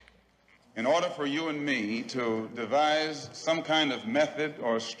in order for you and me to devise some kind of method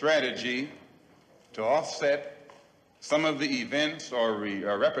or strategy to offset some of the events or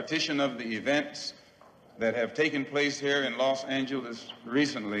a repetition of the events that have taken place here in Los Angeles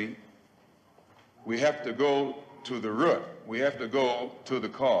recently, we have to go to the root. We have to go to the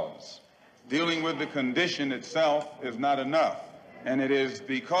cause. Dealing with the condition itself is not enough. And it is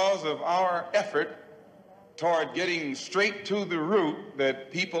because of our effort toward getting straight to the root that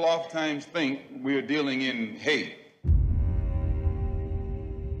people oftentimes think we're dealing in hate.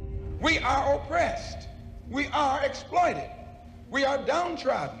 We are oppressed. We are exploited. We are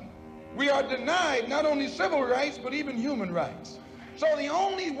downtrodden. We are denied not only civil rights, but even human rights. So the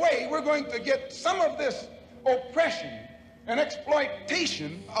only way we're going to get some of this oppression and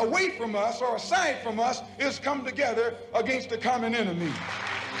exploitation away from us or aside from us is come together against the common enemy.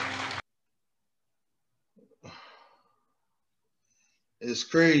 It's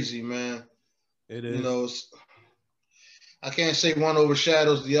crazy, man. It is. You know, I can't say one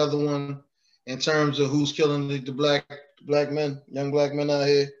overshadows the other one in terms of who's killing the black men, young black men out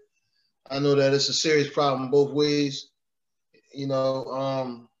here. I know that it's a serious problem both ways. You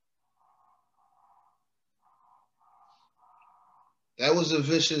know, that was a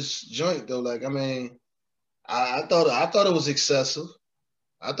vicious joint though. Like, I mean, I thought it was excessive.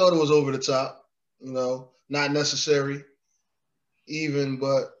 I thought it was over the top, you know, not necessary even,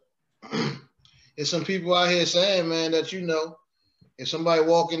 but there's some people out here saying, man, that, you know, if somebody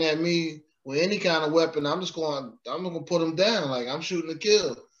walking at me with any kind of weapon, I'm gonna put them down. Like, I'm shooting to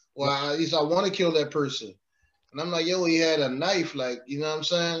kill. Well, at least I want to kill that person. And I'm like, yo, he had a knife. Like, you know what I'm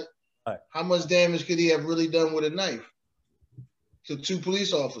saying? Right. How much damage could he have really done with a knife? To two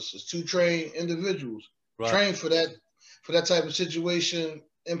police officers, two trained individuals, right, trained for that type of situation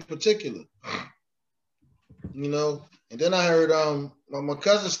in particular. You know, and then I heard my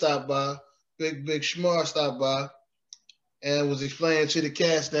cousin stopped by, Big Shamar stopped by, and was explaining to the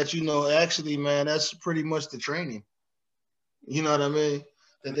cast that, you know, actually, man, that's pretty much the training. You know what I mean?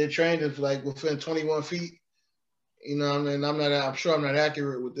 That they trained it like within 21 feet. You know what I mean? I'm sure I'm not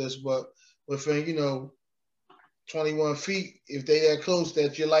accurate with this, but within, you know, 21 feet, if they that close,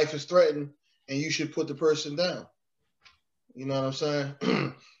 that your life is threatened and you should put the person down. You know what I'm saying?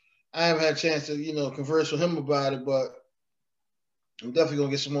 I haven't had a chance to, you know, converse with him about it, but I'm definitely gonna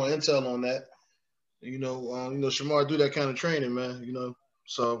get some more intel on that. You know, Shamar do that kind of training, man. You know,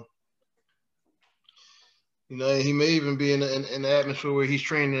 so you know, he may even be in the atmosphere where he's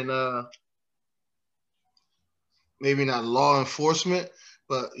training, maybe not law enforcement,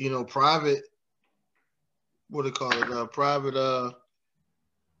 but, you know, private. What do they call it? Private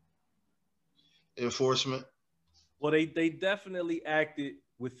enforcement. Well, they definitely acted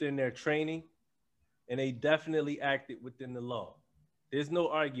within their training, and they definitely acted within the law. There's no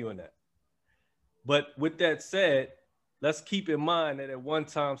arguing that. But with that said, let's keep in mind that at one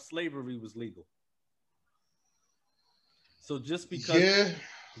time slavery was legal. So just because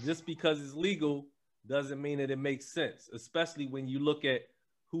it's legal doesn't mean that it makes sense, especially when you look at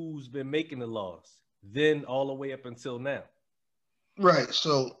who's been making the laws, then all the way up until now. Right.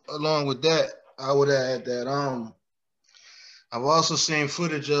 So along with that, I would add that I've also seen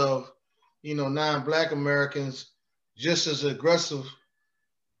footage of, you know, non-Black Americans just as aggressive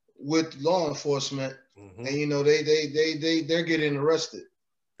with law enforcement, and, you know, they're getting arrested.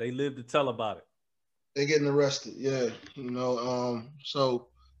 They live to tell about it. They're getting arrested, yeah. You know, so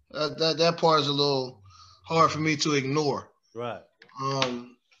that part is a little hard for me to ignore. Right.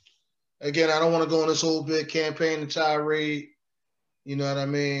 Again, I don't want to go on this whole big campaign and tirade, you know what I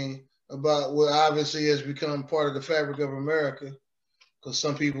mean, about what obviously has become part of the fabric of America, because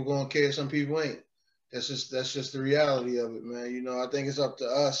some people gonna care, some people ain't. That's just the reality of it, man. You know, I think it's up to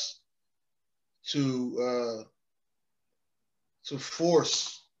us to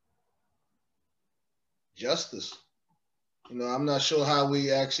force justice. You know, I'm not sure how we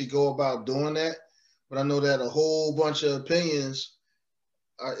actually go about doing that, but I know that a whole bunch of opinions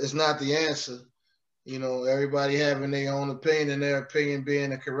is not the answer. You know, everybody having their own opinion and their opinion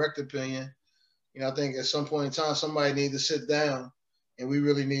being a correct opinion. You know, I think at some point in time, somebody needs to sit down and we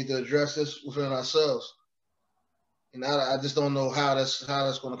really need to address this within ourselves. And I just don't know how that's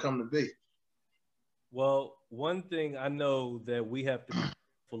going to come to be. Well, one thing I know that we have to be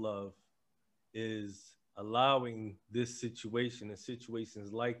careful of is allowing this situation and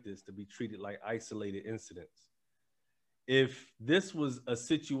situations like this to be treated like isolated incidents. If this was an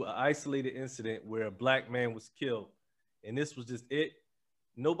isolated incident where a Black man was killed and this was just it,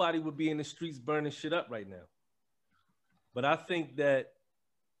 nobody would be in the streets burning shit up right now. But I think that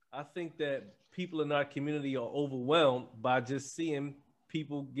people in our community are overwhelmed by just seeing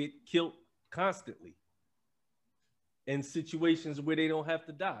people get killed constantly in situations where they don't have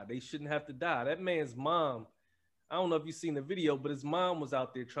to die. They shouldn't have to die. That man's mom, I don't know if you've seen the video, but his mom was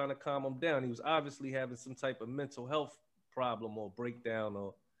out there trying to calm him down. He was obviously having some type of mental health problem or breakdown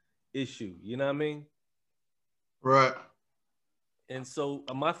or issue. You know what I mean? Right. And so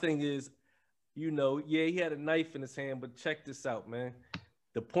my thing is, you know, yeah, he had a knife in his hand, but check this out, man.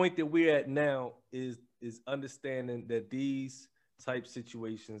 The point that we're at now is understanding that these type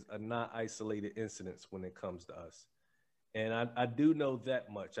situations are not isolated incidents when it comes to us. And I do know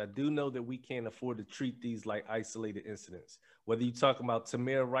that much. I do know that we can't afford to treat these like isolated incidents. Whether you're talking about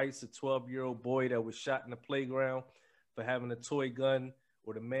Tamir Rice, a 12-year-old boy that was shot in the playground for having a toy gun,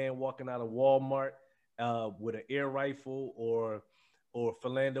 or the man walking out of Walmart with an air rifle, or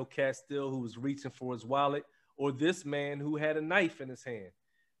Philando Castile who was reaching for his wallet, or this man who had a knife in his hand.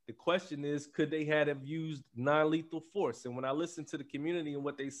 The question is, could they have used non-lethal force? And when I listen to the community and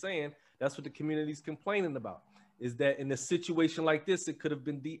what they're saying, that's what the community's complaining about, is that in a situation like this, it could have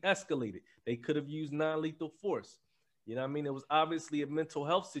been de-escalated. They could have used non-lethal force. You know what I mean? It was obviously a mental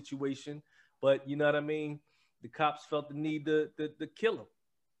health situation, but you know what I mean? The cops felt the need to kill him.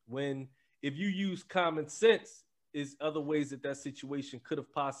 When, if you use common sense, is other ways that situation could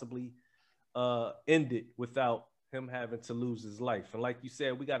have possibly ended without him having to lose his life. And like you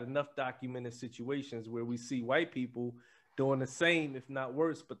said, we got enough documented situations where we see white people doing the same, if not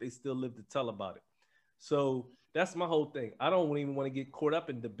worse, but they still live to tell about it. So that's my whole thing. I don't even want to get caught up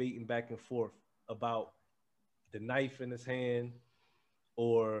in debating back and forth about the knife in his hand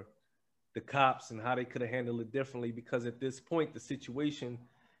or the cops and how they could have handled it differently, because at this point, the situation,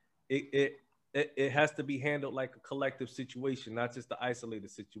 it has to be handled like a collective situation, not just the isolated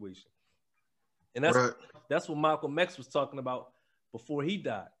situation. And that's what Malcolm X was talking about before he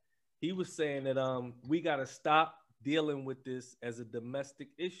died. He was saying that we got to stop dealing with this as a domestic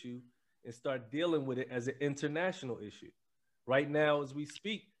issue and start dealing with it as an international issue. Right now, as we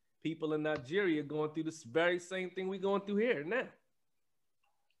speak, people in Nigeria are going through this very same thing we're going through here now,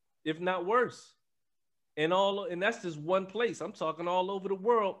 if not worse. And that's just one place. I'm talking all over the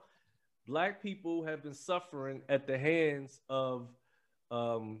world. Black people have been suffering at the hands of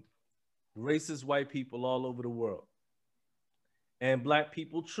racist white people all over the world. And Black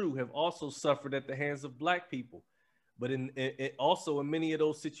people, true, have also suffered at the hands of Black people. But also in many of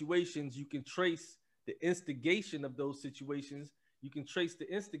those situations, you can trace the instigation of those situations. You can trace the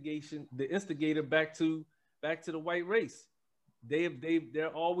instigator back to the white race.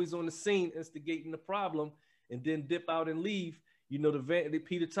 They're always on the scene instigating the problem and then dip out and leave. You know,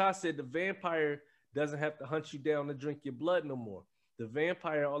 Peter Tosh said the vampire doesn't have to hunt you down to drink your blood no more. The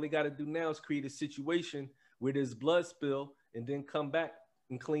vampire, all he got to do now is create a situation where there's blood spill and then come back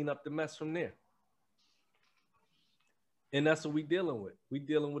and clean up the mess from there. And that's what we're dealing with. We're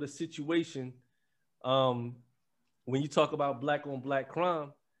dealing with a situation. When you talk about Black on Black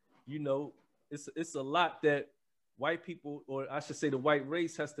crime, you know, it's a lot that white people, or I should say the white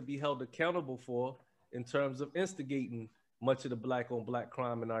race, has to be held accountable for in terms of instigating much of the Black on Black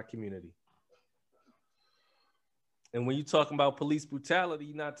crime in our community. And when you're talking about police brutality,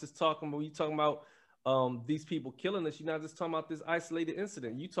 you're not just talking about, when you're talking about these people killing us, you're not just talking about this isolated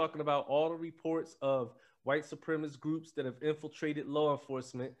incident. You're talking about all the reports of white supremacist groups that have infiltrated law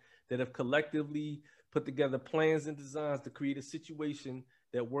enforcement, that have collectively put together plans and designs to create a situation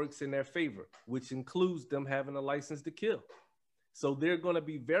that works in their favor, which includes them having a license to kill. So there are going to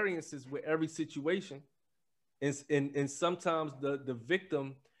be variances with every situation. And sometimes the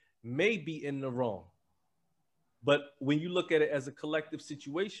victim may be in the wrong. But when you look at it as a collective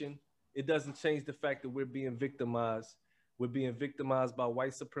situation, it doesn't change the fact that we're being victimized. We're being victimized by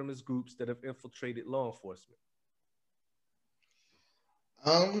white supremacist groups that have infiltrated law enforcement.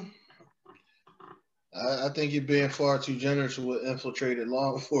 I think you're being far too generous with infiltrated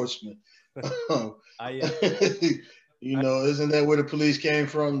law enforcement. You know, isn't that where the police came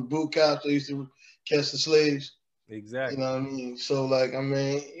from? Boot cops, they used to catch the slaves. Exactly. You know what I mean? So, like, I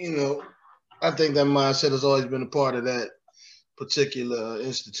mean, you know, I think that mindset has always been a part of that particular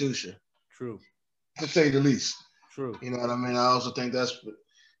institution. True. To say the least. True. You know what I mean? I also think that's,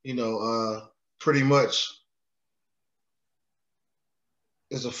 you know, pretty much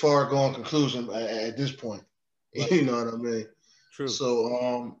is a far-gone conclusion at this point. Right. You know what I mean? True.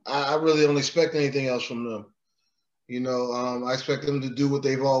 So I really don't expect anything else from them. You know, I expect them to do what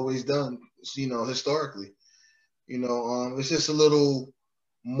they've always done, you know, historically. You know, it's just a little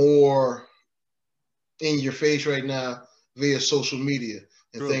more in your face right now via social media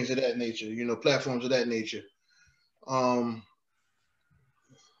and things of that nature, you know, platforms of that nature.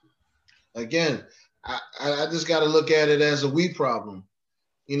 Again, I just got to look at it as a we problem.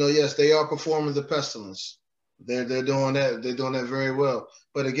 Yes, they are performing the pestilence. They're doing that. They're doing that very well.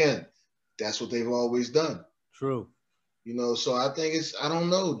 But again, that's what they've always done. True. So I think I don't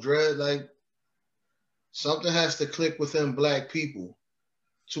know, Dred, like something has to click within Black people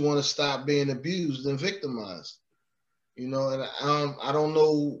to want to stop being abused and victimized. And I don't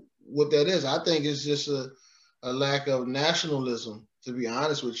know what that is. I think it's just a lack of nationalism, to be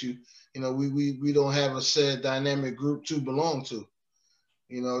honest with you. We don't have a said dynamic group to belong to.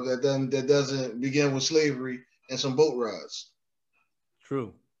 That doesn't begin with slavery and some boat rides.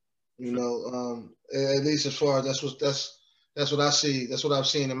 True. At least as far as that's what I see. That's what I've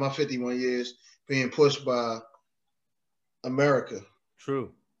seen in my 51 years being pushed by America.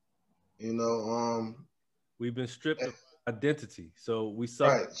 True. We've been stripped of identity, so we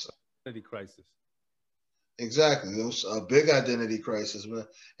suffer an identity crisis. Exactly. It was a big identity crisis, man,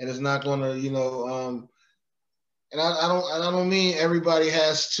 and it's not going to, and I don't mean everybody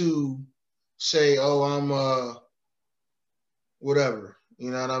has to say, "Oh, I'm whatever."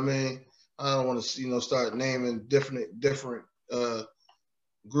 You know what I mean? I don't want to, start naming different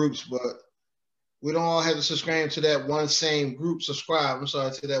groups, but we don't all have to subscribe to that one same group. To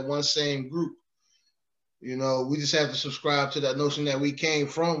that one same group. We just have to subscribe to that notion that we came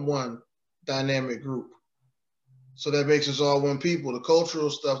from one dynamic group. So that makes us all one people. The cultural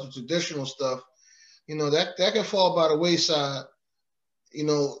stuff, the traditional stuff, that can fall by the wayside, in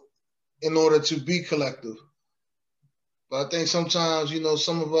order to be collective. But I think sometimes,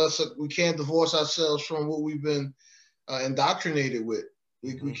 some of us, we can't divorce ourselves from what we've been indoctrinated with.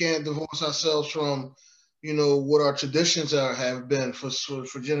 We can't divorce ourselves from, what our traditions have been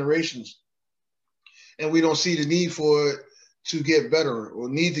for generations. And we don't see the need for it to get better or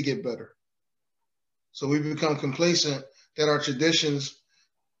need to get better. So we become complacent that our traditions,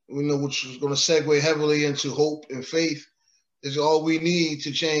 which is going to segue heavily into hope and faith, is all we need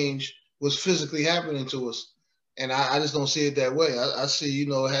to change what's physically happening to us. And I just don't see it that way. I see,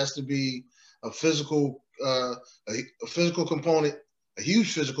 it has to be a physical, a physical component, a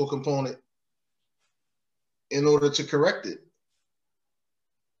huge physical component in order to correct it.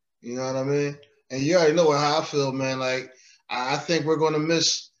 You know what I mean? And you already know how I feel, man. Like, I think we're going to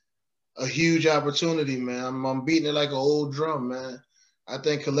miss a huge opportunity, man. I'm beating it like an old drum, man. I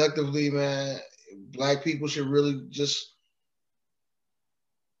think collectively, man, Black people should really just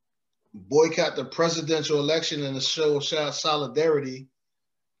boycott the presidential election and a show of solidarity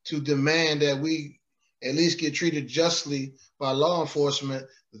to demand that we at least get treated justly by law enforcement.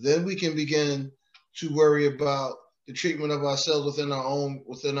 Then we can begin to worry about the treatment of ourselves within our own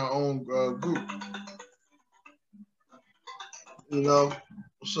group.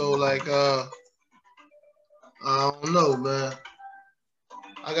 So like I don't know, man.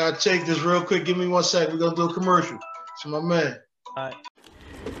 I gotta take this real quick. Give me 1 second. We're gonna do a commercial. It's my man. All right.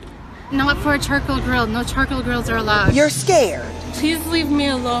 Not for a charcoal grill. No charcoal grills are allowed. You're scared. Please leave me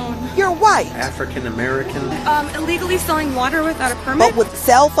alone. You're white. African American. Illegally selling water without a permit. But with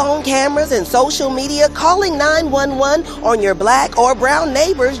cell phone cameras and social media, calling 911 on your Black or brown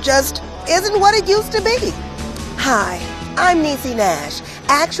neighbors just isn't what it used to be. Hi, I'm Niecy Nash,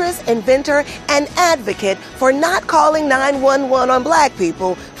 actress, inventor, and advocate for not calling 911 on Black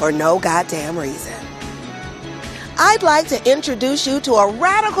people for no goddamn reason. I'd like to introduce you to a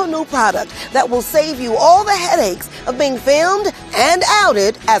radical new product that will save you all the headaches of being filmed and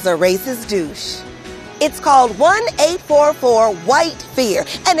outed as a racist douche. It's called 1-844-WHITE-FEAR,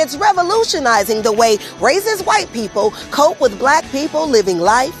 and it's revolutionizing the way racist white people cope with Black people living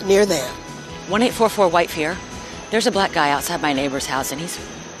life near them. 1-844-WHITE-FEAR. There's a Black guy outside my neighbor's house, and he's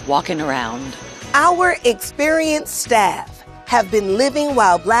walking around. Our experienced staff have been living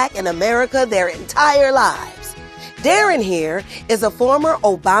while Black in America their entire lives. Darren here is a former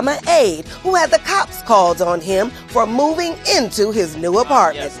Obama aide who had the cops called on him for moving into his new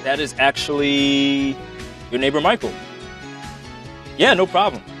apartment. Yes, that is actually your neighbor, Michael. Yeah, no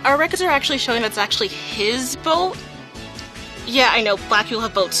problem. Our records are actually showing that's actually his boat. Yeah, I know. Black people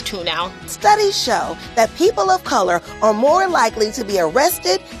have boats too now. Studies show that people of color are more likely to be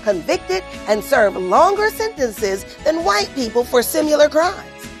arrested, convicted, and serve longer sentences than white people for similar crimes.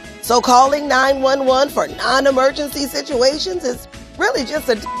 So calling 911 for non-emergency situations is really just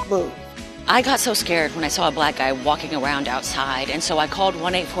a move. I got so scared when I saw a Black guy walking around outside, and so I called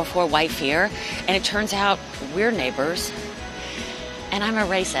 1-844-WHITE-FEAR, and it turns out we're neighbors, and I'm a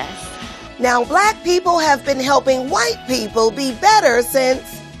racist. Now, Black people have been helping white people be better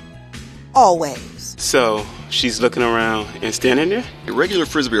since always. So, she's looking around and standing there? Regular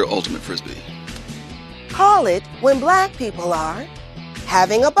Frisbee or ultimate Frisbee? Call it when Black people are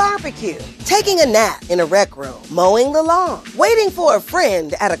having a barbecue, taking a nap in a rec room, mowing the lawn, waiting for a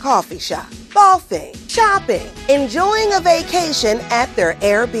friend at a coffee shop, golfing, shopping, enjoying a vacation at their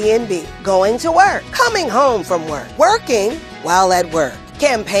Airbnb, going to work, coming home from work, working while at work,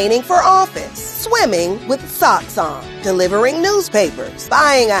 campaigning for office, swimming with socks on, delivering newspapers,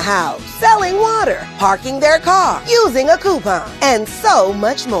 buying a house, selling water, parking their car, using a coupon, and so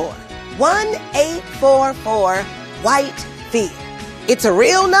much more. 1-844-WHITE-FEAR. It's a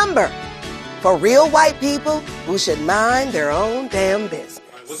real number for real white people who should mind their own damn business.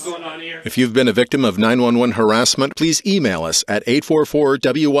 What's going on here? If you've been a victim of 911 harassment, please email us at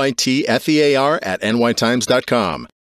 844-WITFEAR@nytimes.com.